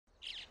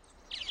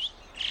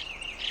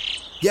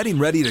Getting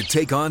ready to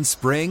take on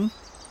spring?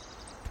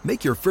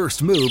 Make your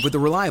first move with the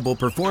reliable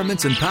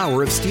performance and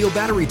power of Steel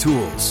battery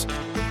tools.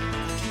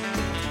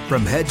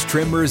 From hedge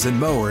trimmers and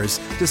mowers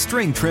to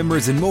string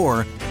trimmers and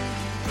more,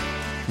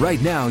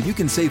 right now you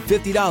can save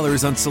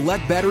 $50 on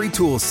select battery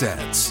tool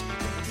sets.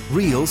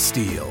 Real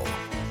Steel.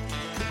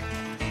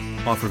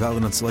 Offer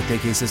valid on select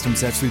AK system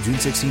sets through June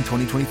 16,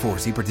 2024.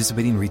 See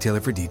participating retailer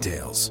for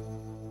details.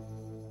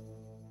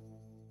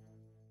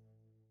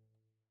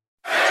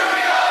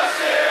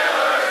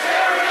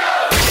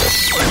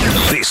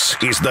 This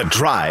is The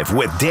Drive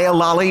with Dale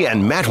Lally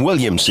and Matt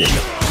Williamson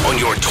on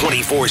your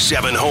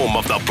 24/7 home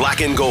of the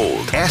black and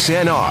gold.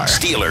 SNR,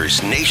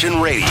 Steelers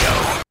Nation Radio.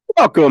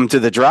 Welcome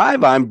to The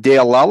Drive. I'm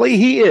Dale Lally.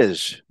 He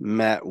is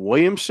Matt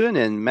Williamson.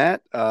 And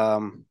Matt,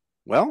 a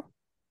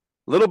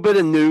little bit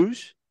of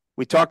news.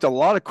 We talked a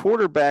lot of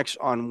quarterbacks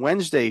on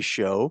Wednesday's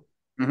show.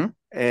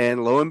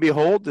 And lo and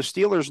behold, the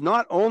Steelers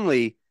not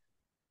only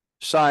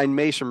signed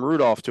Mason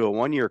Rudolph to a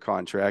one-year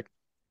contract,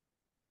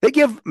 they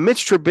give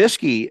Mitch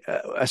Trubisky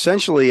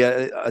essentially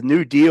a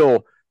new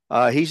deal.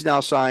 He's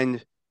now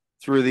signed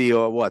through the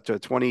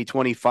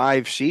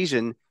 2025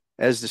 season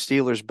as the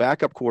Steelers'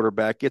 backup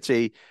quarterback. Gets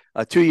a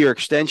 2-year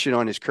extension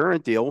on his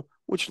current deal,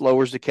 which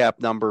lowers the cap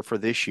number for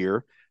this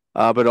year,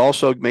 but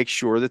also makes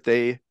sure that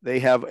they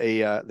have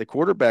the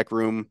quarterback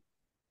room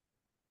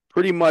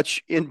pretty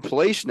much in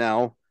place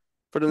now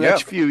for the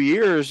next few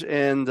years.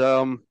 And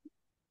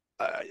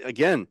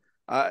again,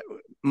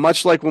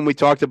 much like when we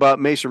talked about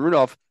Mason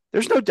Rudolph,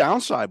 there's no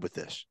downside with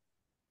this.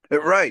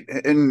 Right.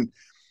 And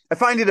I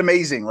find it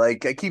amazing.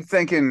 Like, I keep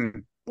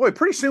thinking, boy,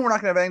 pretty soon we're not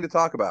going to have anything to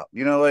talk about.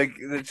 Like,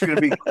 it's going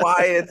to be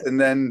quiet.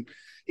 And then,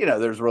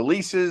 there's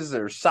releases,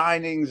 there's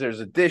signings,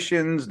 there's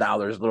additions. Now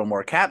there's a little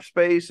more cap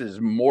space.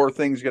 Is more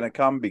things going to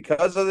come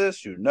because of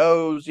this? Who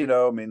knows?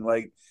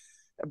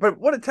 But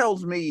what it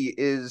tells me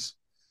is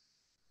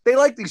they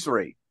like these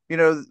three.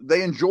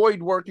 They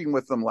enjoyed working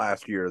with them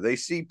last year. They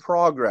see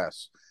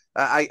progress.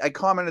 I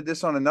commented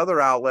this on another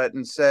outlet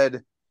and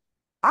said,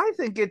 I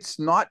think it's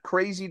not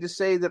crazy to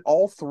say that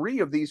all three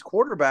of these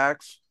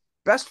quarterbacks,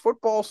 best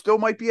football still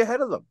might be ahead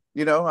of them.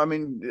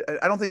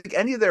 I don't think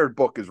any of their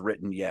book is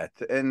written yet.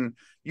 And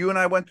you and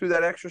I went through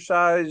that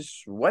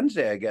exercise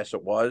Wednesday, I guess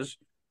it was,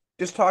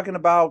 just talking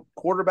about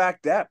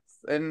quarterback depth.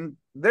 And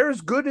they're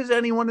as good as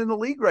anyone in the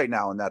league right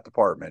now in that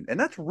department. And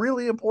that's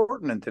really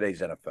important in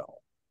today's NFL.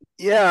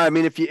 Yeah,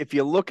 if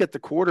you look at the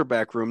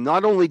quarterback room,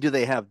 not only do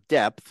they have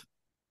depth,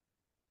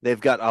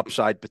 they've got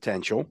upside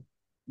potential.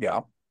 Yeah.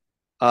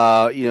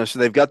 So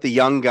they've got the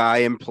young guy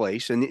in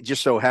place, and it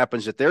just so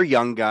happens that their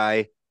young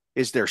guy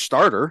is their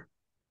starter.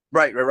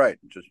 Right.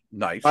 Just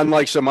nice.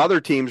 Unlike some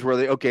other teams where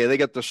they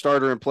got the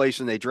starter in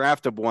place and they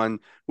drafted one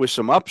with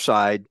some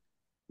upside.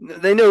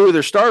 They know who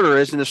their starter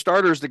is, and the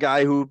starter is the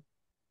guy who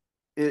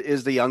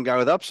is the young guy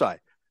with upside.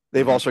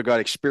 They've also got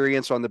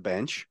experience on the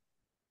bench.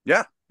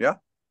 Yeah.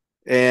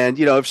 And,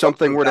 if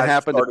something were to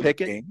happen to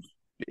Pickett,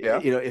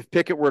 if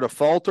Pickett were to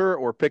falter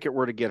or Pickett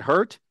were to get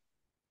hurt,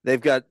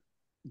 they've got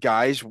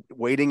guys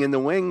waiting in the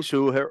wings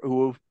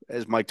who,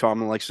 as Mike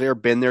Tomlin likes to say, are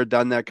been there,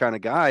 done that kind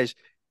of guys.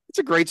 It's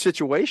a great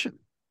situation.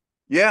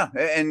 Yeah.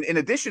 And in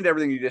addition to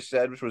everything you just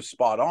said, which was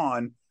spot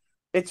on,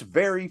 it's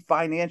very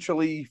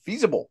financially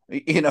feasible,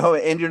 and you're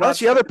not. That's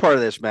the other part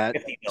of this, Matt.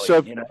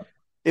 So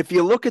if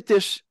you look at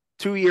this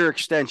 2-year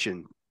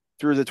extension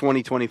through the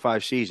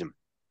 2025 season,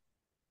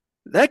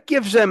 that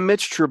gives them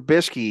Mitch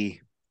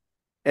Trubisky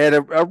at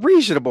a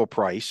reasonable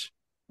price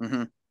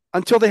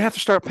until they have to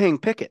start paying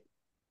Pickett.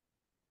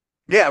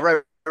 Yeah,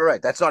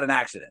 right. That's not an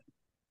accident.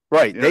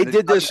 Right. They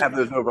did this. Have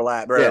those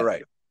overlap.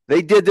 Right.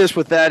 They did this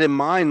with that in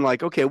mind.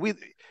 Like, okay, we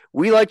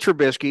like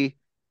Trubisky.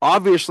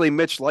 Obviously,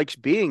 Mitch likes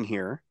being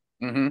here.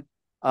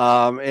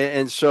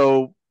 And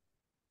so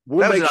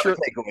we'll make sure.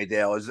 Takeaway,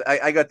 Dale, is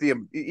I got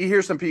you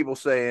hear some people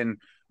saying,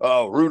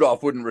 "Oh,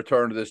 Rudolph wouldn't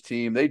return to this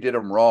team. They did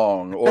him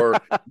wrong." Or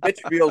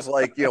Mitch feels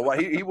like, he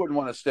wouldn't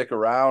want to stick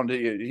around.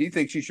 He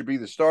thinks he should be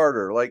the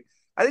starter. Like,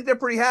 I think they're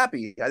pretty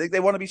happy. I think they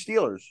want to be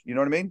Steelers. You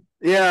know what I mean?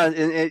 Yeah, and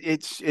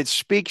it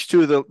speaks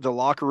to the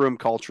locker room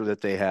culture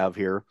that they have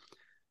here.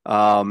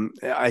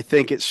 I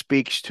think it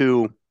speaks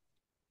to,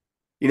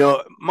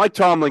 Mike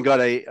Tomlin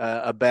got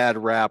a bad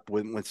rap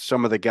with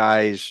some of the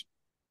guys.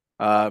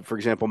 For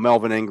example,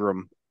 Melvin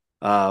Ingram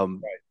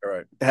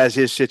right. has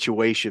his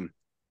situation,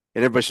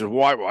 and everybody says,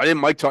 "Why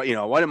didn't Mike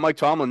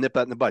Tomlin nip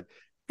that in the bud?"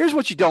 Here's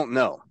what you don't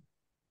know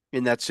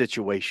in that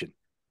situation: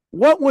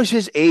 what was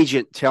his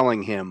agent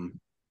telling him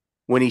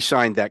when he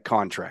signed that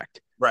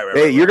contract?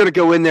 Hey, you're going to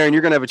go in there and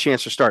you're going to have a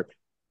chance to start.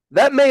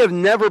 That may have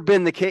never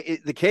been the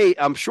case.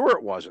 I'm sure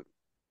it wasn't,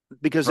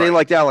 because they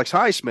liked Alex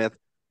Highsmith.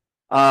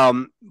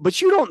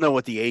 But you don't know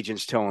what the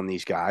agent's telling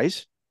these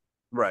guys.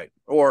 Right.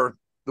 Or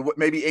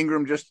maybe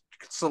Ingram just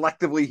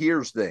selectively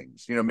hears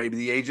things. Maybe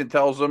the agent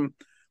tells him,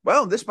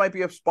 well, this might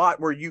be a spot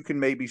where you can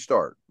maybe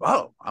start.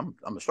 Oh, I'm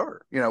a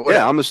starter.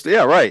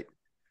 Right.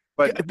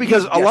 But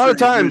because a lot of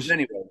times,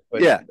 anyway,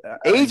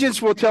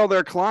 agents will tell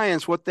their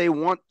clients what they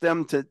want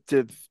them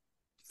to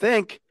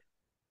think,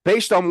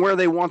 based on where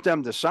they want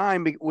them to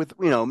sign with,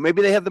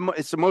 maybe they have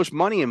it's the most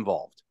money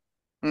involved.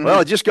 Mm-hmm.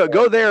 Well, just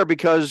go there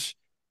because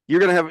you're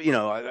going to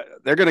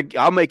have,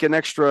 I'll make an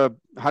extra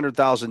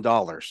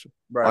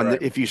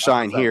 $100,000 if you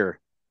sign 100%. Here.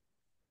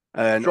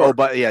 And sure.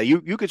 but yeah,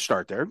 you could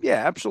start there.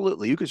 Yeah,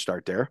 absolutely. You could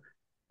start there.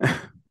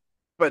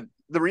 But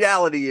the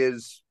reality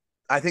is,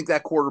 I think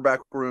that quarterback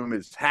room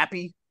is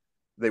happy.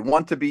 They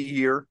want to be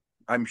here.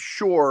 I'm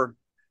sure,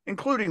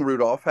 including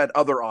Rudolph, had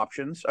other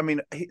options. I mean,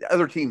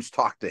 other teams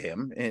talked to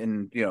him,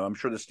 and I'm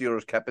sure the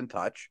Steelers kept in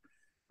touch.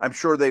 I'm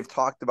sure they've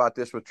talked about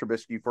this with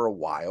Trubisky for a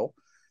while.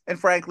 And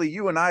frankly,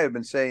 you and I have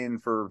been saying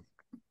for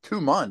 2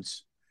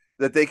 months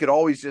that they could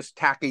always just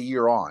tack a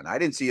year on. I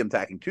didn't see him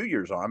tacking 2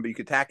 years on, but you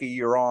could tack a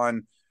year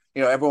on.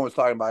 Everyone was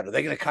talking about, are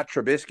they going to cut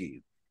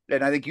Trubisky?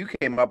 And I think you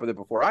came up with it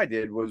before I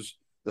did, was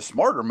the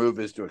smarter move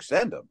is to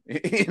extend him.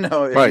 If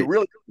right. You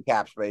really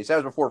cap space, that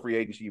was before free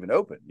agency even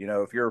opened.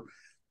 If you're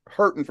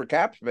hurting for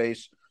cap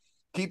space,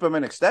 keep him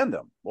and extend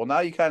him. Well, now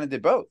you kind of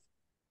did both.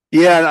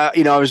 Yeah,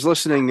 I was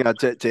listening to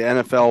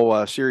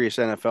NFL, Sirius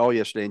NFL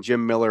yesterday, and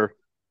Jim Miller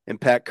and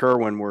Pat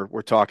Kerwin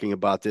were talking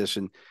about this.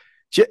 And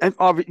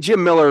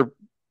Jim Miller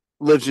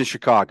lives in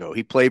Chicago.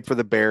 He played for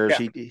the Bears.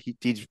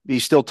 Yeah.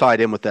 He's still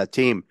tied in with that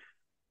team.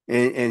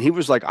 And he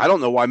was like, I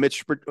don't know why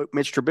Mitch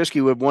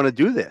Trubisky would want to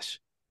do this.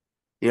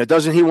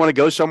 Doesn't he want to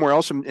go somewhere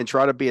else and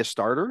try to be a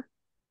starter?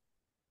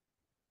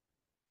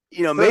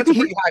 So maybe that's a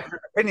pretty high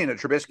opinion of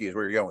Trubisky is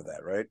where you're going with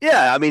that, right?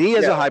 Yeah, I mean, he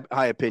has a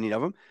high opinion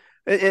of him.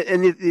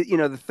 And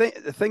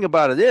the thing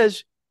about it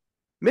is,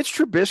 Mitch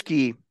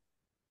Trubisky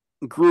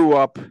grew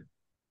up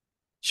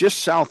just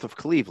south of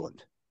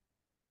Cleveland.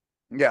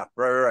 Yeah,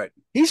 right.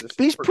 He's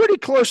pretty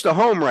close to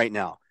home right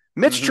now.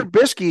 Mitch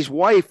Trubisky's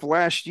wife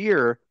last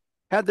year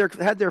had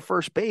their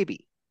first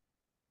baby.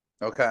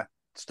 Okay.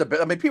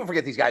 I mean, people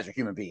forget these guys are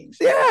human beings.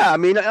 Yeah, I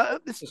mean,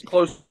 it's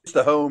close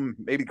to home.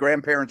 Maybe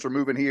grandparents are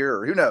moving here,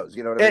 or who knows?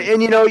 You know what I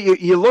mean? And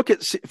you look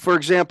at, for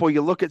example,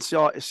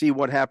 see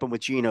what happened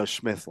with Geno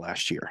Smith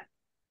last year.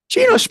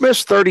 Geno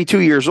Smith's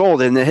 32 years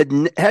old and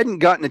hadn't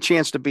gotten a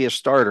chance to be a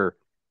starter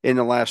in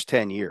the last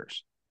 10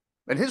 years.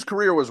 And his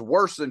career was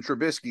worse than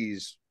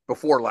Trubisky's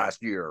before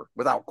last year,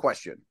 without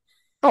question.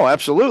 Oh,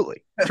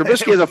 absolutely.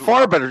 Trubisky is a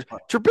far better.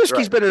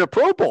 Trubisky's been in a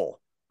Pro Bowl.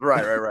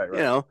 Right.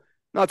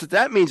 Not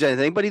that means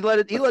anything, but he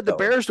led the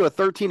Bears to a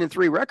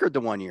 13-3 record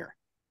the one year.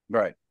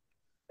 Right.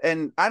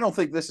 And I don't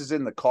think this is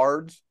in the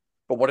cards,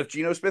 but what if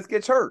Geno Smith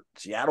gets hurt?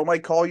 Seattle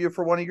might call you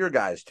for one of your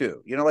guys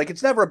too.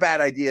 It's never a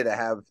bad idea to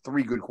have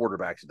 3 good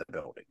quarterbacks in the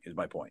building, is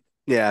my point.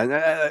 Yeah,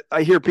 and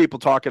I hear people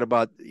talking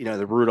about,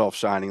 the Rudolph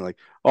signing, like,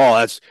 oh,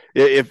 that's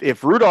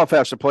if Rudolph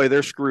has to play,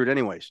 they're screwed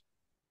anyways.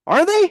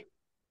 Are they?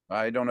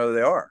 I don't know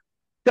they are.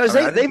 Because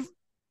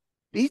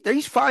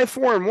he's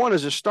 5-4-1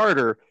 as a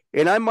starter.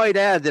 And I might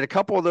add that a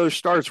couple of those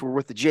starts were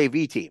with the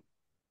JV team.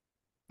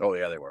 Oh,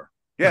 yeah, they were.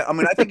 Yeah, I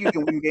mean, I think you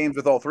can win games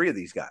with all 3 of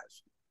these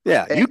guys.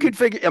 Yeah, and you could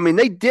figure. I mean,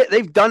 they've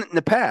done it in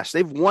the past.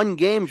 They've won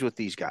games with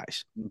these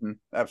guys. Mm-hmm,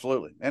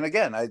 absolutely. And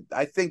again,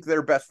 I think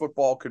their best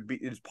football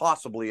is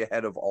possibly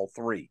ahead of all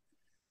 3.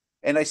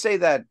 And I say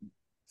that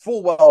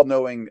full well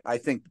knowing I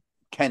think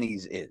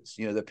Kenny's is.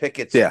 The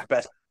Pickett's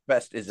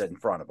best is in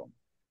front of them.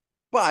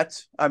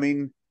 But, I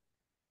mean,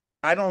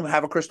 I don't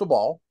have a crystal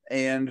ball.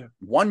 And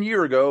 1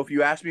 year ago, if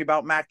you asked me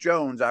about Mac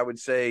Jones, I would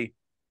say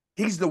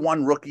he's the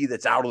one rookie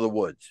that's out of the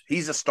woods.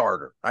 He's a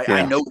starter.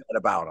 I know that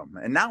about him.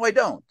 And now I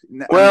don't.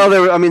 Well,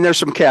 there's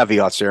some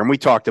caveats there. And we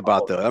talked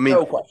about those. I mean,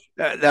 no question.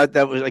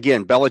 That was,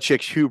 again,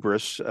 Belichick's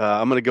hubris.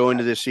 I'm going to go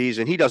into this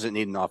season. He doesn't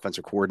need an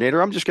offensive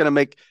coordinator. I'm going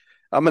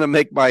to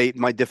make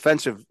my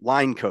defensive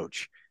line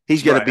coach.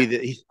 He's going to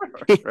be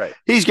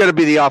he's going to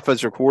be the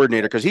offensive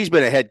coordinator because he's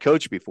been a head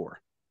coach before.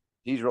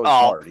 He's really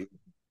smart.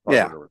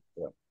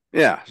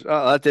 Yeah,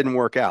 that didn't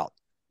work out.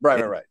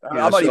 Right. I'm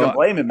not even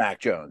blaming Mac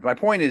Jones. My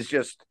point is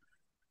just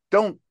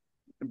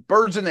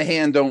birds in the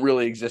hand don't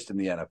really exist in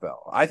the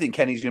NFL. I think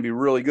Kenny's going to be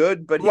really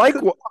good, but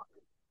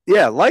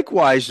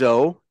likewise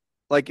though,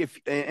 like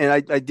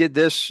I did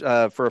this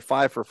for a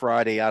 5 for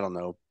Friday, I don't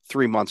know,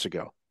 3 months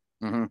ago.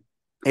 Mm-hmm.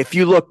 If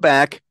you look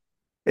back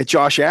at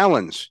Josh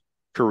Allen's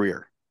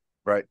career,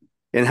 right,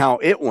 and how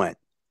it went,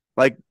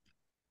 like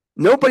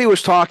nobody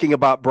was talking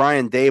about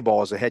Brian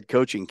Daboll as a head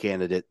coaching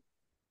candidate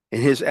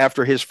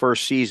after his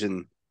first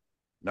season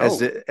as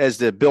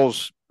the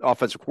Bills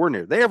offensive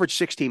coordinator. They averaged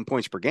 16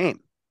 points per game.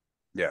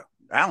 Yeah.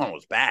 Allen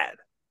was bad.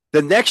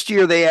 The next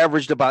year they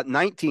averaged about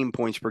 19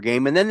 points per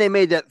game. And then they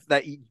made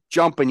that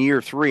jump in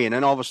year 3. And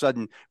then all of a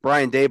sudden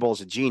Brian Daboll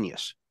is a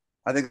genius.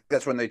 I think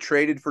that's when they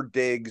traded for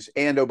Diggs.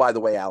 And by the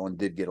way, Allen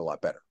did get a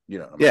lot better.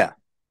 Yeah.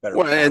 Better.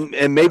 Well,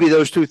 and maybe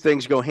those two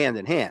things go hand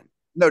in hand.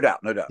 No doubt.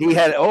 He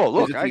had,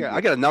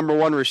 I got a number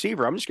 1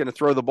 receiver. I'm just going to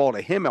throw the ball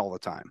to him all the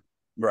time.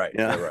 Right.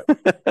 Yeah.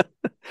 Right.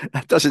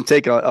 That doesn't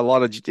take a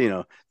lot of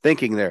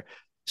thinking there.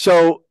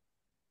 So,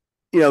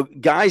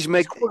 guys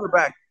make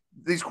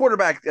these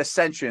quarterback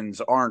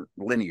ascensions aren't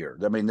linear.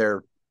 I mean,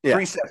 they're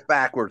 3 steps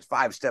backwards,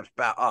 5 steps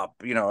back up.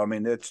 I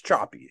mean, it's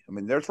choppy. I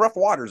mean, there's rough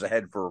waters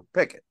ahead for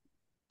Pickett.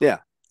 Yeah,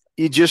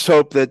 you just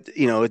hope that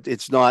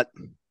it's not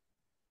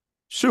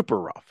super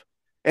rough.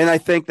 And I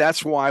think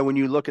that's why when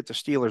you look at the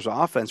Steelers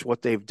offense,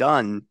 what they've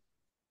done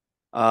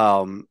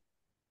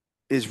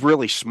is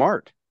really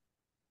smart.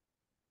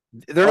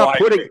 They're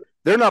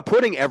not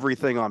putting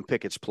everything on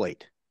Pickett's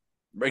plate.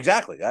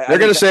 Exactly. They're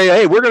going to say,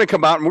 "Hey, we're going to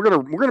come out and we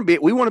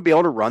want to be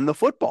able to run the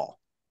football,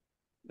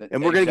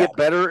 and we're going to get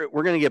better.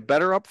 We're going to get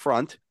better up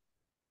front,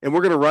 and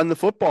we're going to run the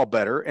football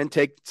better and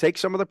take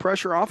some of the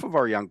pressure off of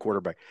our young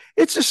quarterback."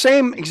 It's the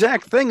same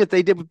exact thing that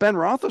they did with Ben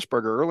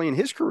Roethlisberger early in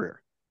his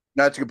career.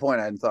 No, that's a good point.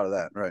 I hadn't thought of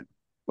that. Right.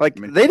 Like,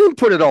 they didn't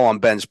put it all on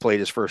Ben's plate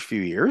his first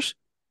few years.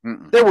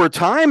 There were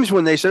times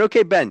when they said,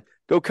 "Okay, Ben,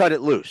 go cut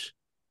it loose."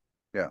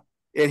 Yeah.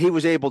 And he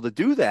was able to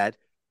do that.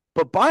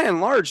 But by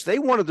and large, they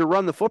wanted to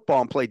run the football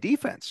and play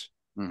defense.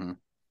 Mm-hmm.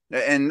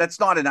 And that's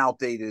not an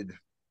outdated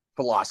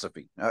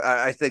philosophy.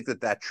 I think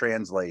that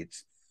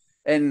translates.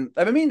 And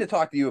I've been meaning to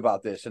talk to you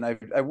about this, and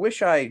I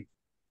wish I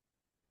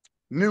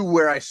knew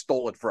where I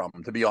stole it from,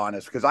 to be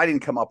honest, because I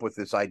didn't come up with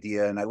this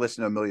idea, and I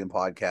listened to a million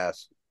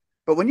podcasts.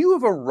 But when you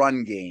have a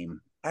run game,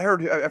 I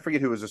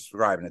forget who was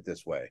describing it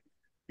this way.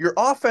 Your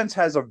offense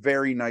has a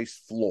very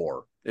nice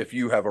floor if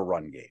you have a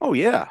run game. Oh,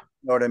 yeah.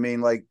 You know what I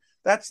mean? Like,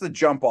 that's the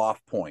jump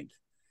off point.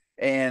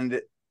 And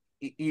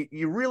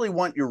you really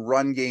want your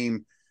run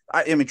game.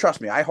 I mean,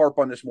 trust me, I harp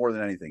on this more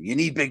than anything. You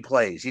need big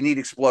plays. You need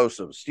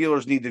explosives.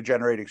 Steelers need to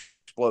generate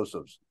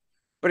explosives.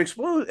 But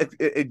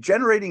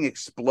generating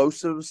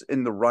explosives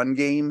in the run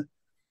game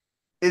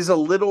is a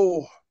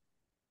little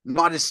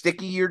not as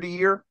sticky year to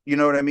year. You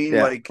know what I mean?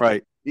 Yeah, like,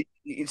 right.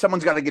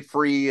 Someone's got to get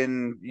free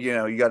and,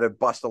 you got to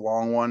bust a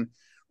long one.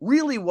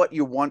 Really what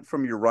you want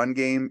from your run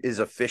game is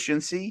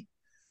efficiency.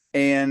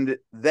 And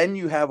then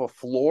you have a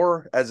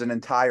floor as an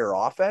entire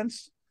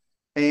offense.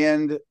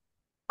 And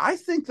I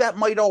think that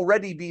might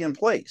already be in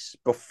place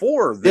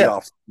before the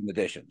offseason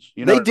additions.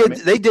 They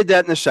did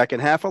that in the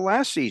second half of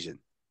last season.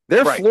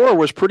 Their floor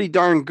was pretty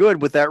darn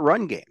good with that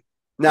run game.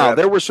 Now,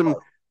 there were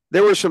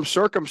some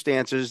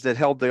circumstances that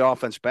held the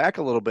offense back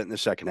a little bit in the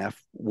second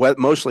half,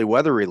 mostly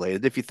weather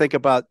related. If you think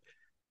about,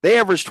 they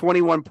averaged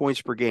 21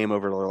 points per game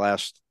over their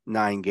last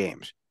 9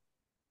 games.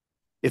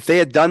 If they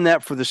had done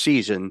that for the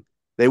season,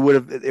 it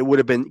would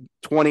have been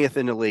 20th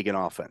in the league in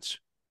offense.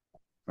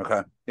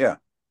 Okay. Yeah.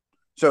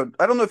 So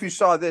I don't know if you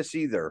saw this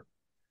either.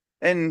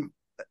 And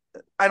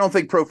I don't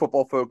think Pro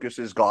Football Focus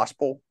is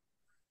gospel,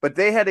 but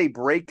they had a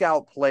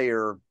breakout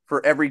player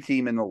for every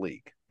team in the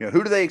league.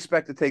 Who do they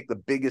expect to take the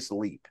biggest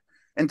leap?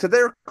 And to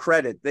their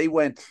credit, they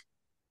went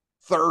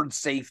third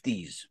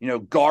safeties,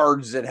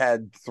 guards that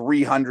had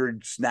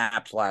 300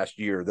 snaps last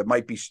year that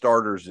might be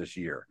starters this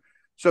year.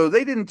 So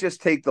they didn't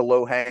just take the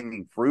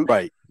low-hanging fruit.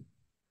 Right.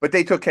 But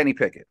they took Kenny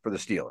Pickett for the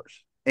Steelers.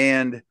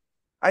 And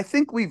I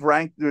think we've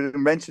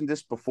mentioned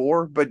this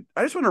before, but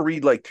I just want to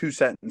read like 2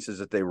 sentences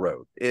that they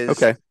wrote.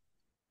 Okay.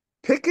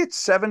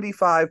 Pickett's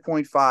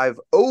 75.5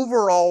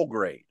 overall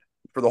grade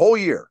for the whole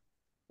year,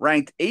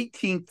 ranked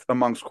 18th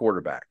amongst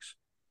quarterbacks.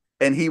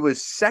 And he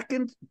was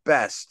second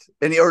best.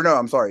 And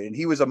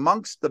he was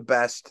amongst the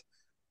best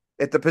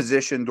at the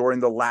position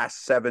during the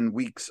last 7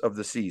 weeks of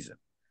the season.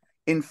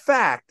 In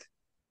fact,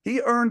 he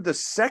earned the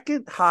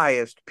second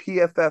highest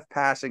PFF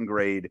passing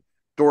grade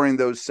during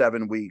those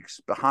 7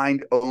 weeks,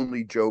 behind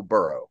only Joe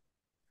Burrow,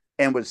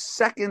 and was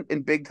second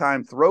in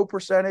big-time throw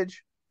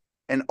percentage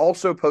and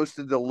also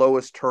posted the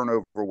lowest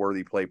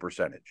turnover-worthy play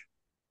percentage.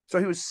 So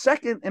he was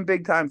second in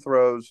big-time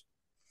throws,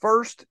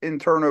 first in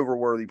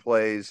turnover-worthy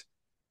plays,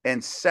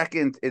 and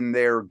second in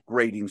their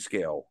grading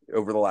scale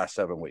over the last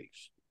 7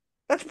 weeks.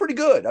 That's pretty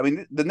good. I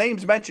mean, the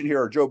names mentioned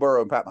here are Joe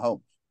Burrow and Pat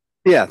Mahomes.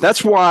 Yeah,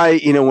 that's why,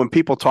 when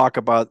people talk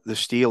about the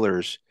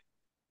Steelers,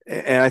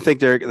 and I think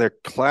they're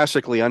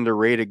classically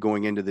underrated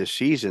going into this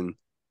season.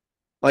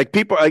 Like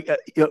people,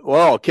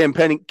 can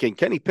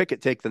Kenny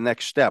Pickett take the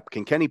next step?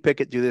 Can Kenny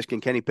Pickett do this? Can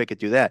Kenny Pickett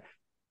do that?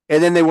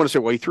 And then they want to say,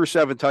 well, he threw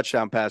 7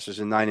 touchdown passes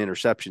and 9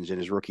 interceptions in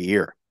his rookie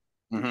year.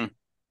 Mm-hmm.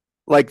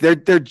 Like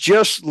they're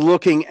just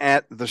looking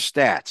at the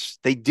stats.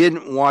 They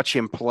didn't watch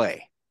him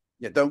play.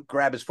 Yeah, don't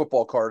grab his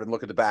football card and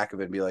look at the back of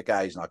it and be like,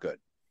 he's not good.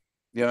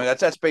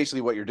 That's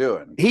basically what you're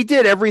doing. He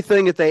did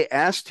everything that they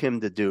asked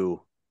him to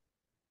do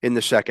in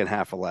the second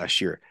half of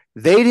last year.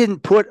 They didn't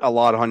put a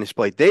lot on his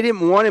plate. They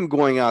didn't want him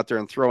going out there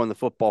and throwing the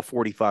football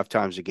 45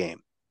 times a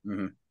game.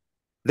 Mm-hmm.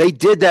 They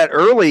did that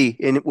early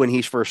when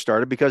he first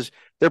started because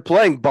they're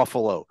playing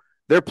Buffalo.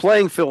 They're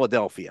playing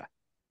Philadelphia.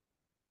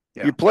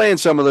 Yeah. You're playing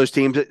some of those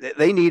teams that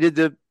they needed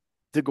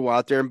to go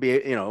out there and be,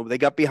 they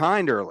got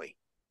behind early.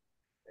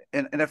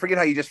 And I forget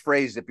how you just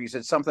phrased it, but you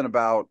said something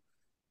about,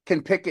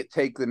 can Pickett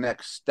take the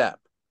next step?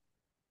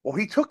 Well,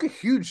 he took a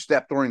huge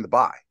step during the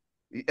bye.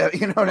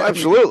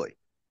 Absolutely.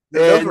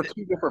 Those were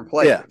 2 different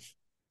players.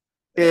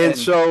 Yeah. And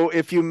so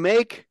if you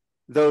make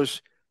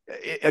those,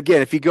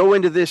 again, if you go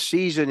into this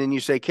season and you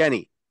say,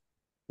 Kenny,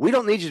 we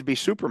don't need you to be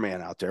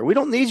Superman out there. We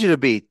don't need you to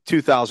be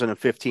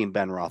 2015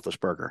 Ben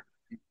Roethlisberger.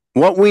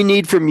 What we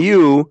need from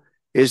you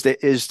is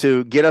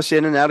to get us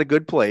in and out of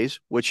good plays,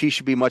 which he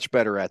should be much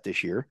better at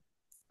this year.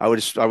 I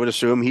would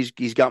assume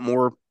he's got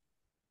more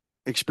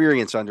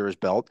experience under his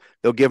belt.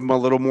 They'll give him a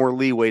little more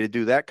leeway to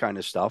do that kind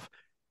of stuff.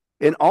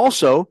 And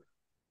also,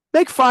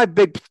 Make 5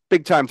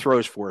 big time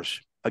throws for us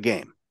a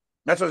game.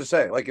 That's what I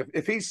say. Like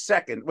if he's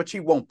second, which he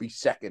won't be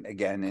second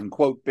again in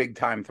quote big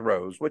time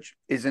throws, which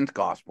isn't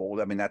gospel.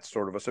 I mean, that's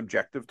sort of a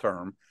subjective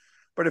term.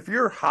 But if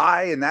you're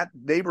high in that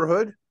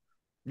neighborhood,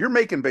 you're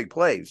making big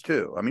plays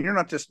too. I mean, you're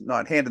not just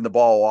not handing the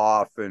ball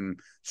off and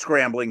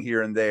scrambling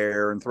here and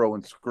there and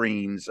throwing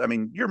screens. I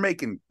mean, you're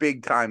making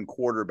big time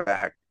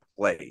quarterback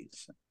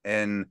plays.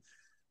 And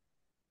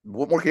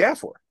what more can you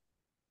ask for?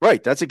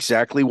 Right. That's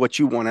exactly what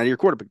you want out of your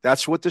quarterback.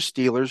 That's what the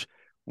Steelers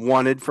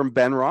wanted from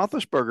Ben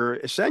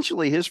Roethlisberger,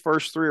 essentially his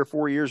first 3 or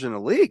 4 years in the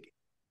league.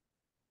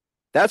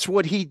 That's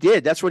what he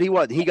did. That's what he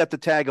was. He got the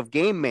tag of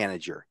game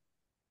manager.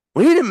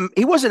 Well,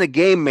 he wasn't a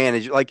game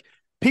manager. Like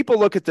people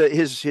look at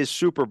his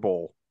Super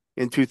Bowl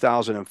in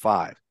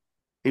 2005.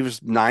 He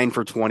was 9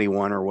 for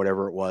 21 or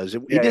whatever it was.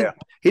 He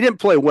didn't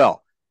play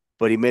well,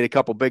 but he made a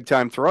couple big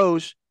time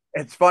throws.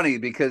 It's funny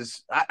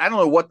because I don't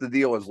know what the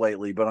deal is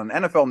lately, but on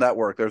NFL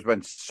Network, there's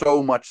been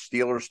so much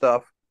Steelers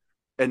stuff.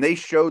 And they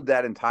showed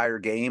that entire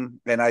game,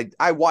 and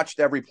I watched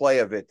every play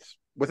of it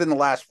within the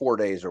last 4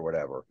 days or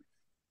whatever,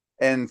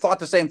 and thought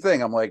the same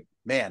thing. I'm like,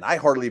 man, I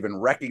hardly even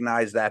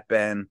recognize that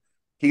Ben.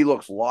 He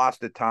looks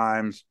lost at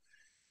times,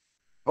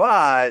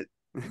 but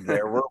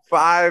there were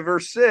 5 or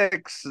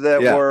 6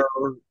 that were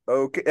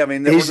okay. I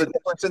mean, there was a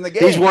difference in the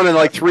game. He's one of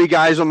like 3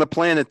 guys on the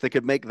planet that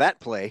could make that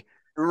play.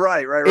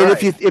 Right. And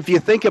if you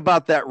think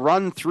about that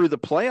run through the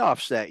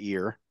playoffs that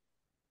year,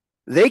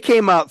 they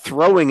came out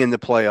throwing in the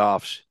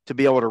playoffs to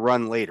be able to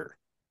run later.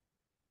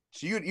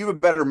 So you have a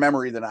better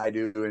memory than I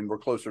do, and we're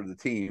closer to the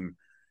team.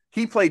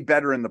 He played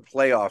better in the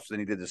playoffs than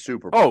he did the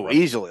Super Bowl. Oh, right?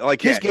 Easily.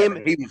 Like his game,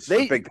 he was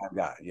a big time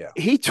guy. Yeah,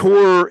 he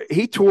tore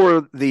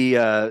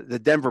the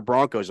Denver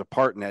Broncos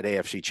apart in that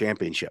AFC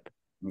Championship.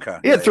 Okay,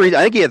 he had 3.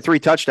 I think he had 3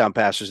 touchdown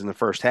passes in the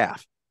first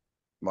half.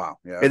 Wow.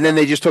 Yeah, and then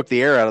they just took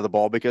the air out of the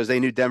ball because they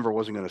knew Denver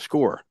wasn't going to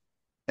score.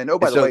 And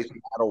by the way,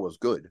 Seattle was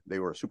good. They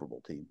were a Super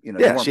Bowl team.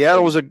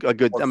 Seattle was a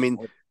good. I mean,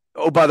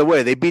 by the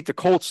way, they beat the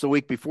Colts the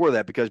week before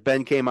that because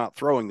Ben came out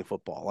throwing the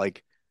football.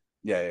 Like,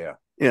 yeah.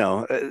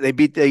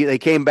 They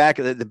came back.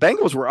 The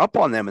Bengals were up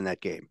on them in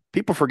that game.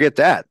 People forget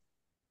that.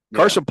 Yeah.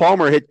 Carson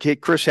Palmer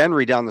hit Chris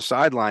Henry down the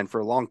sideline for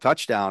a long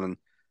touchdown, and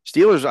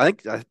Steelers, I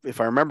think,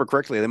 if I remember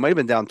correctly, they might have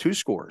been down 2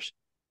 scores.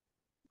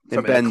 Some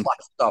of the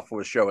clutch stuff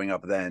was showing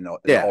up then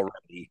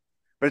already,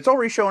 but it's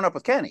already showing up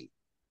with Kenny.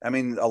 I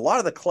mean, a lot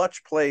of the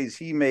clutch plays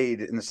he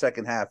made in the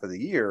second half of the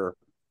year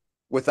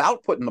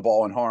without putting the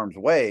ball in harm's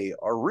way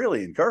are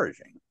really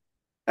encouraging.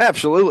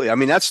 Absolutely. I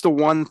mean, that's the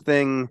one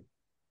thing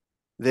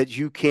that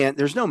you can't,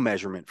 there's no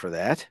measurement for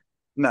that.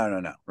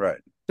 No. Right.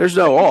 There's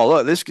no,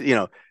 look, this,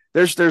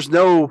 there's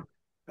no,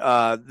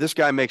 this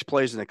guy makes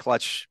plays in the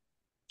clutch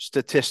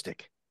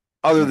statistic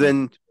other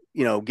than,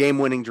 game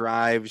winning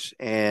drives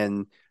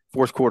and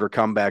fourth quarter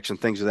comebacks and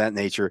things of that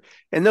nature.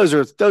 And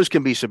those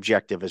can be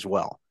subjective as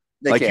well.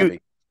 They can be.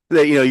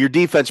 Your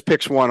defense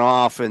picks one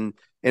off and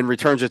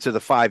returns it to the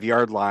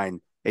 5-yard line,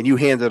 and you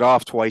hand it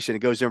off twice, and it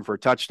goes in for a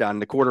touchdown.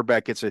 And the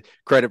quarterback gets a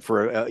credit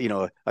for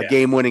a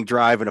game-winning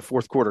drive and a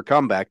fourth quarter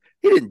comeback.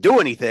 He didn't do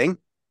anything.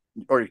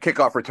 Or your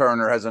kickoff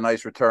returner has a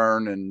nice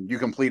return, and you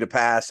complete a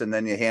pass, and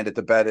then you hand it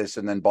to Bettis,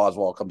 and then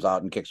Boswell comes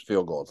out and kicks a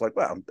field goal. It's like,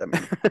 well, I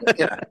mean,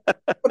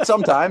 But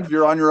sometimes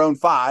you're on your own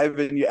 5,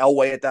 and you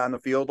Elway it down the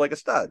field like a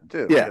stud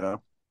too. Yeah,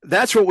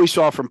 that's what we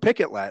saw from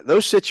Pickett.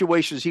 Those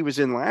situations he was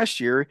in last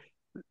year.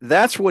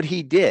 That's what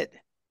he did.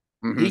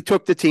 Mm-hmm. He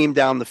took the team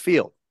down the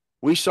field.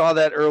 We saw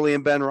that early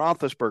in Ben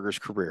Roethlisberger's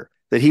career,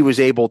 that he was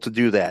able to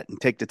do that and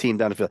take the team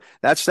down the field.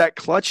 That's that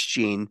clutch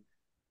gene.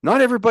 Not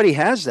everybody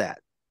has that.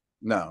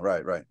 No,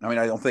 right. I mean,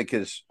 I don't think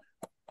his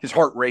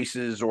heart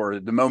races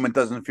or the moment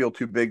doesn't feel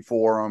too big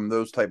for him,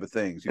 those type of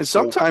things. And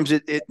sometimes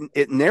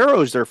it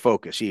narrows their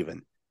focus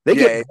even. They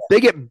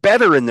get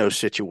better in those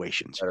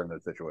situations.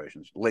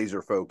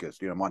 Laser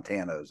focused,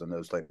 Montana's and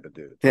those type of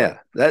dudes. Yeah.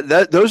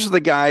 Right? Those are the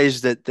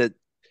guys that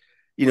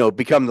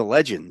become the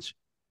legends.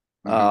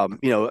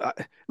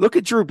 Mm-hmm. Look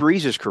at Drew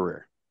Brees'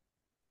 career.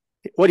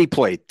 What he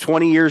played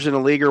 20 years in the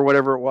league or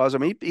whatever it was. I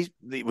mean,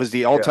 he was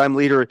the all-time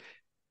leader.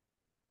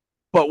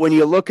 But when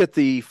you look at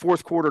the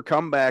fourth quarter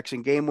comebacks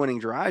and game-winning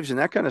drives and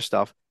that kind of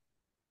stuff,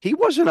 he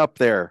wasn't up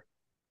there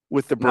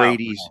with the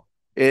Bradys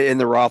and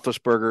the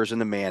Roethlisbergers and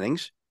the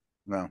Mannings.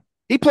 No.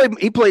 He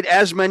played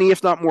as many,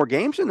 if not more,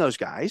 games than those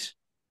guys.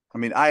 I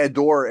mean, I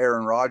adore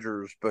Aaron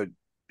Rodgers, but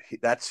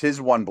that's his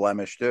one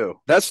blemish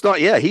too. That's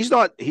not. Yeah, he's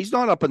not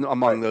up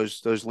among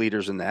those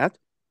leaders in that.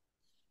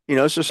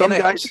 So some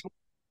guys.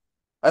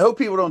 I hope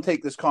people don't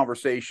take this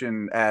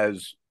conversation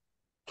as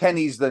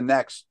Kenny's the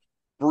next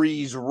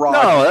Breeze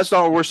Rodgers. No, that's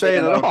not what we're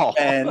saying at all.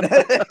 And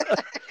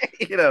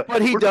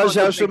but he does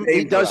have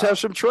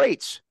some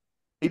traits.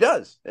 He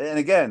does, and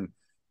again.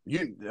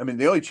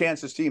 The only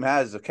chance this team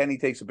has is if Kenny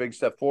takes a big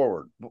step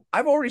forward.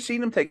 I've already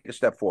seen him take a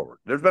step forward.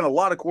 There's been a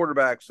lot of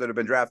quarterbacks that have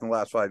been drafted in the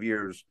last 5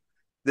 years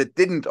that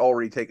didn't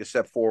already take a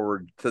step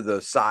forward to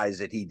the size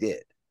that he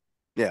did.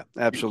 Yeah,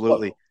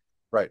 absolutely.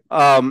 Right.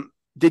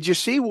 Did you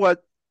see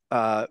what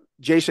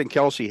Jason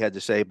Kelsey had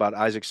to say about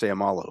Isaac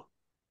Seumalo?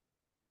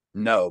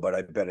 No, but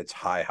I bet it's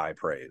high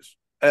praise.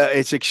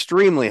 It's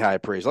extremely high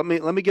praise. Let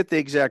me get the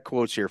exact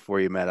quotes here for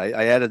you, Matt.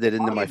 I added it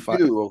into my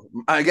file.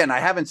 Again, I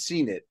haven't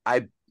seen it.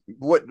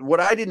 What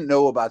I didn't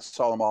know about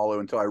Solomalo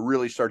until I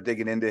really started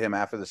digging into him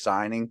after the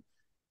signing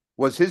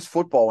was his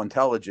football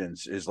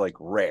intelligence is like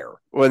rare.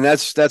 Well, and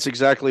that's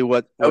exactly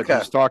what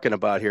he's talking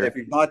about here. If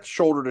he's not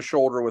shoulder to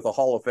shoulder with a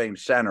Hall of Fame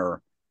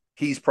center,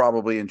 he's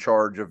probably in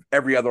charge of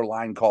every other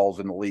line calls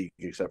in the league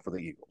except for the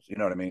Eagles. You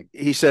know what I mean?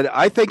 He said,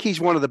 I think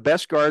he's one of the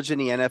best guards in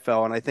the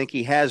NFL, and I think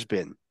he has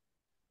been.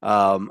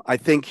 I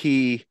think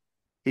he's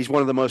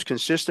one of the most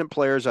consistent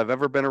players I've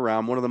ever been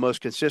around, one of the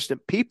most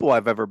consistent people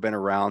I've ever been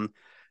around.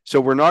 So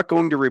we're not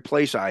going to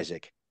replace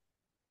Isaac.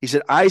 He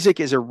said, Isaac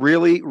is a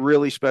really,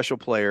 really special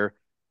player.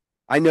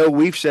 I know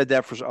we've said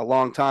that for a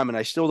long time, and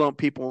I still don't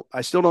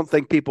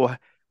think people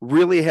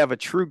really have a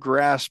true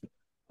grasp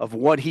of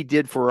what he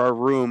did for our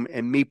room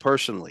and me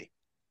personally.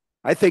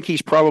 I think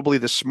he's probably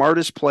the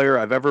smartest player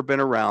I've ever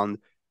been around,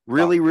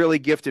 really, really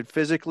gifted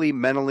physically,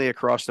 mentally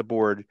across the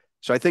board.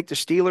 So I think the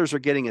Steelers are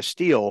getting a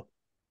steal.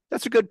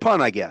 That's a good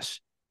pun, I guess.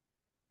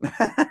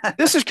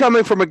 This is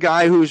coming from a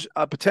guy who's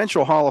a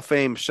potential Hall of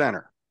Fame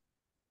center.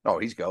 Oh,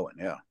 he's going,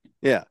 yeah.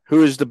 Yeah,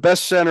 who is the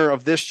best center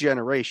of this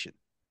generation.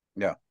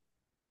 Yeah.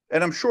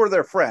 And I'm sure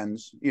they're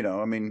friends,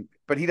 I mean,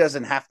 but he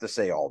doesn't have to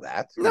say all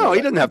that. No,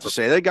 he doesn't have to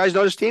say that. The guy's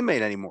not his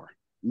teammate anymore.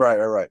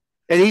 Right.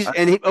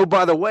 And oh,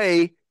 by the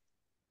way,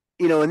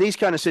 in these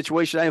kind of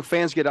situations, I know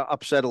fans get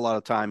upset a lot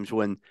of times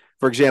when,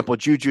 for example,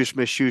 Juju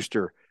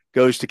Smith-Schuster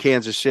goes to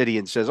Kansas City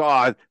and says,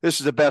 oh, this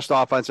is the best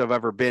offense I've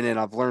ever been in.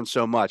 I've learned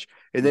so much.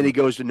 And then he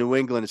goes to New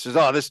England and says,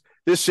 oh,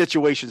 this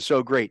situation's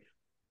so great.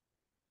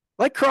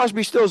 Like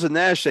Crosby, Stills, and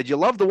Nash said, you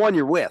love the one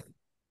you're with.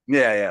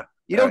 Yeah.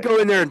 You don't go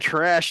in there and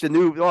trash the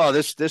new, oh,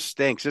 this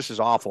stinks. This is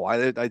awful.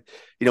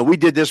 We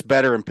did this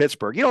better in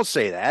Pittsburgh. You don't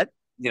say that.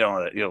 You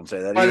don't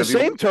say that. By the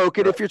same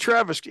token, if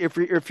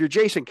you're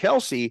Jason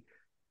Kelce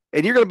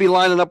and you're going to be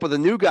lining up with a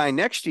new guy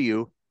next to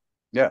you,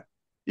 yeah,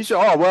 you say,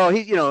 oh, well,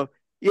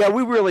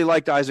 we really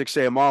liked Isaac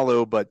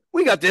Seumalo, but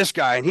we got this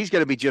guy and he's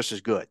going to be just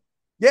as good.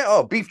 Yeah.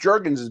 Oh, Beef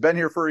Jurgens has been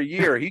here for a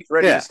year. He's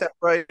ready to step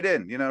right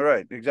in.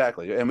 Right.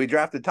 Exactly. And we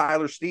drafted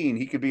Tyler Steen.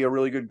 He could be a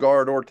really good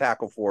guard or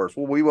tackle for us.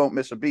 Well, we won't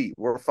miss a beat.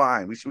 We're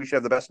fine. We should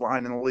have the best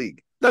line in the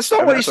league. That's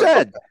not what he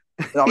said.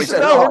 No, he said,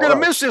 no, we're going to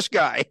miss this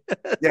guy.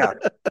 Yeah.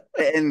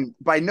 And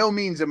by no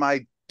means am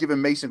I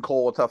giving Mason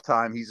Cole a tough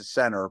time. He's a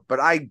center, but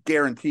I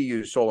guarantee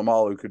you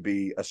Solomalo could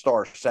be a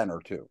star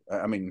center too.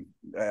 I mean,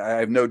 I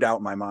have no doubt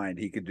in my mind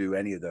he could do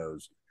any of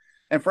those.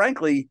 And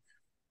frankly,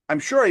 I'm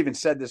sure I even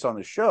said this on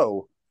the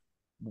show.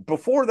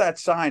 Before that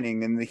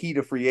signing in the heat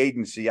of free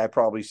agency, I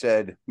probably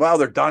said, well,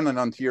 they're done an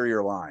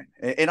interior line.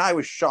 And I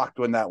was shocked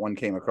when that one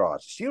came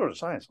across. Steelers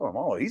signed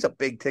Solomalo. He's a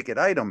big ticket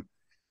item.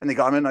 And they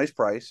got him a nice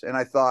price. And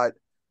I thought,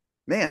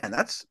 man,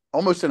 that's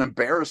almost an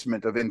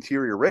embarrassment of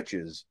interior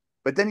riches.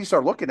 But then you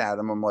start looking at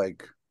him, I'm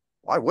like,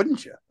 why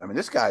wouldn't you? I mean,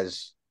 this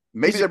guy's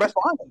maybe their best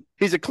lineman.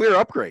 He's a clear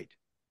upgrade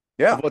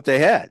of what they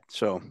had.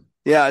 So,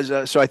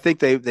 so I think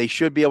they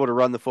should be able to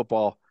run the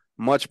football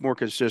much more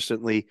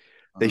consistently.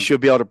 They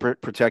should be able to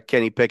protect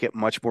Kenny Pickett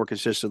much more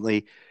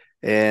consistently.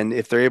 And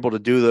if they're able to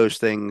do those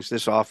things,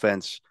 this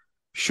offense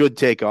should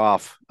take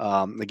off.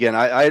 Again,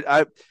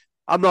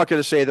 I'm not going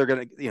to say they're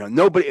going to,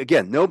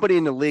 nobody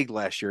in the league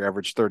last year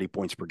averaged 30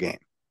 points per game.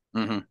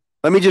 Mm-hmm.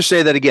 Let me just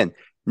say that again.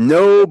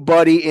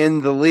 Nobody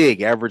in the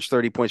league averaged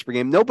 30 points per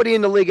game. Nobody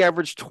in the league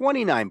averaged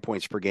 29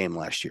 points per game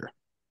last year.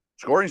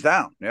 Scoring's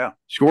down. Yeah.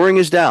 Scoring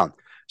is down.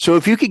 So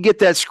if you could get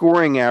that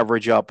scoring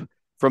average up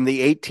from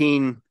the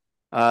 18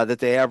 that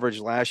they averaged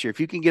last year, if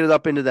you can get it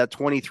up into that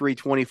 23,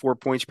 24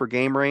 points per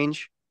game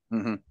range,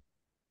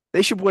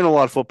 they should win a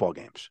lot of football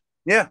games.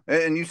 Yeah.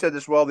 And you said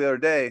this well the other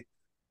day.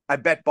 I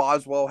bet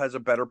Boswell has a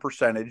better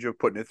percentage of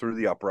putting it through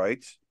the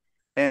uprights.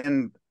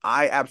 And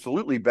I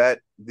absolutely bet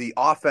the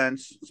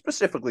offense,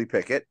 specifically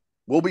Pickett,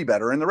 will be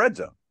better in the red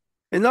zone.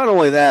 And not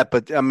only that,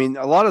 but I mean,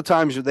 a lot of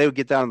times they would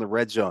get down in the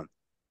red zone,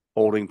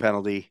 holding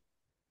penalty,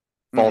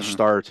 false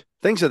start,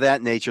 things of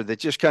that nature that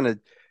just kind of,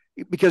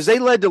 because they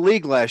led the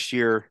league last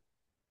year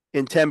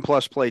in 10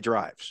 plus play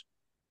drives.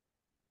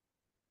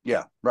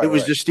 Yeah. Right. It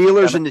was the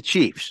Steelers and the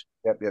Chiefs.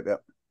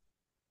 Yep.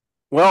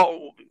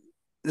 Well,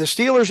 the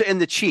Steelers and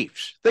the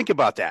Chiefs. Think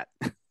about that.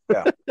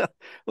 Yeah.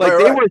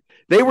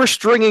 They were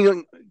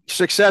stringing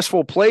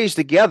successful plays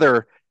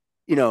together,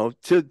 to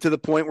the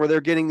point where they're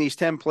getting these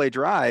 10 play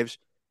drives.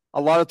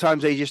 A lot of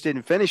times they just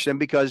didn't finish them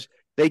because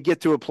they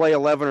get to a play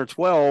 11 or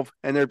 12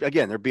 and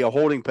there'd be a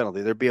holding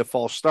penalty. There'd be a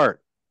false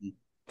start.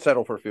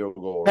 Settle for a field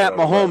goal. Pat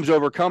Mahomes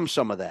overcomes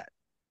some of that.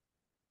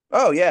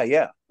 Oh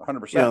yeah.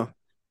 100%.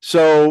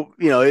 So,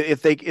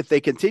 if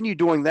they continue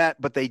doing that,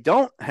 but they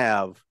don't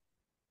have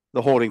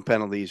the holding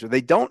penalties or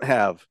they don't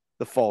have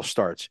the false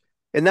starts.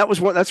 And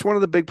that's one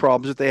of the big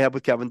problems that they have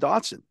with Kevin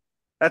Dotson.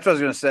 That's what I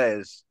was going to say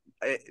is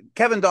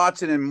Kevin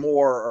Dotson and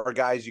Moore are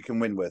guys you can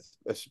win with,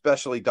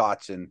 especially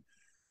Dotson.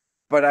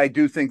 But I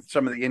do think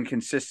some of the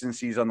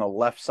inconsistencies on the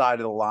left side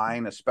of the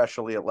line,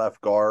 especially at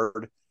left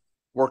guard,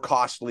 were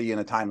costly in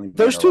a timely manner.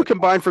 Those two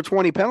combined for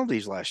 20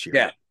 penalties last year.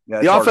 Yeah.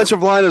 The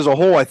offensive line as a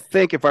whole, I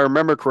think, if I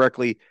remember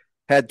correctly,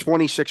 had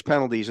 26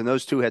 penalties, and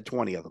those two had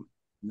 20 of them.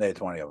 They had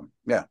 20 of them.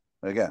 Yeah.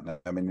 Again,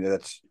 I mean,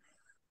 it's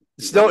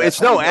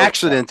no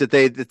accident that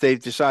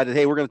they've decided,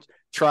 hey, we're going to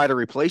try to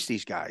replace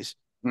these guys.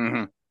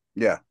 Mm-hmm.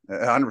 Yeah,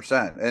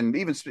 100%. And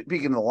even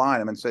speaking of the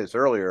line, I meant to say this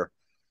earlier,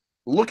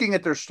 looking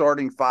at their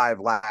starting five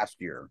last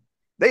year,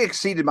 they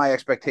exceeded my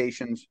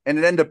expectations, and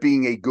it ended up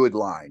being a good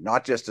line,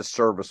 not just a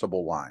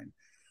serviceable line.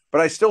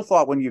 But I still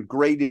thought when you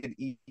graded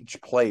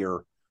each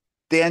player,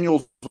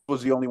 Daniels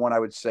was the only one I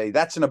would say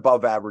that's an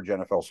above average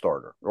NFL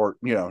starter, or,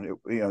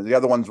 the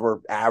other ones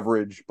were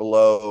average,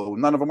 below,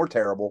 none of them were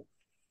terrible.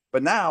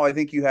 But now I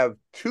think you have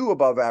two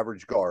above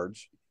average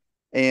guards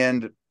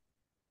and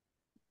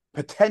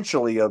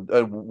potentially a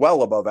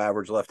well above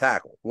average left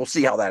tackle. We'll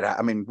see how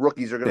that,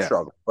 rookies are going to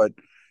struggle, but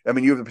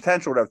you have the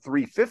potential to have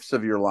 3/5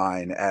 of your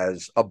line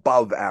as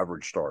above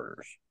average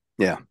starters.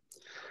 Yeah.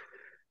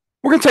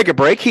 We're going to take a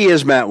break. He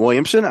is Matt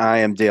Williamson. I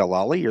am Dale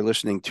Lally. You're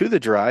listening to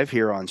The Drive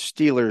here on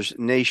Steelers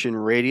Nation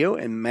Radio.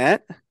 And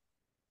Matt,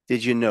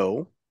 did you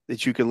know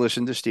that you can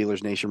listen to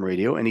Steelers Nation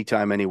Radio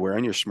anytime, anywhere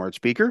on your smart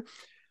speaker?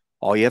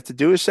 All you have to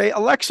do is say,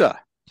 Alexa,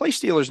 play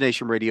Steelers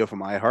Nation Radio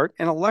from iHeart,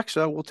 and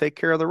Alexa will take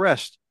care of the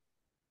rest.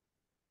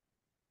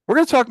 We're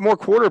going to talk more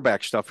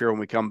quarterback stuff here when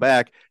we come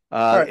back.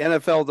 Right.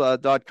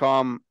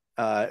 NFL.com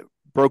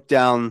broke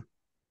down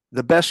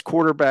the best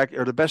quarterback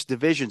or the best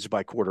divisions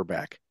by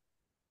quarterback.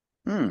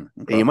 Okay.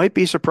 And you might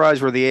be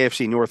surprised where the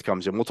AFC North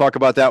comes in. We'll talk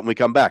about that when we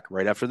come back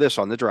right after this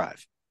on The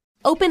Drive.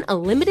 Open a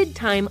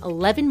limited-time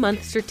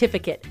 11-month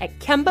certificate at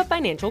Kemba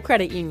Financial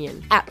Credit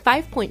Union. At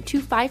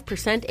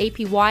 5.25%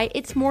 APY,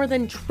 it's more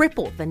than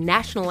triple the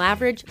national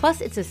average,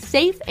 plus it's a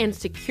safe and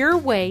secure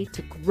way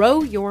to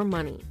grow your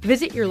money.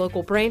 Visit your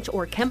local branch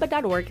or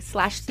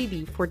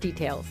kemba.org/CD for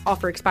details.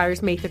 Offer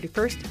expires May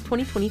 31st,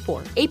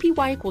 2024.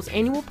 APY equals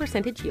annual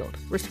percentage yield.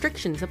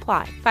 Restrictions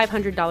apply.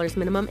 $500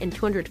 minimum and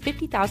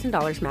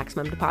 $250,000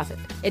 maximum deposit.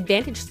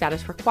 Advantage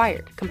status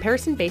required.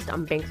 Comparison based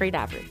on bank rate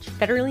average.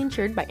 Federally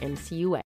insured by NCUA.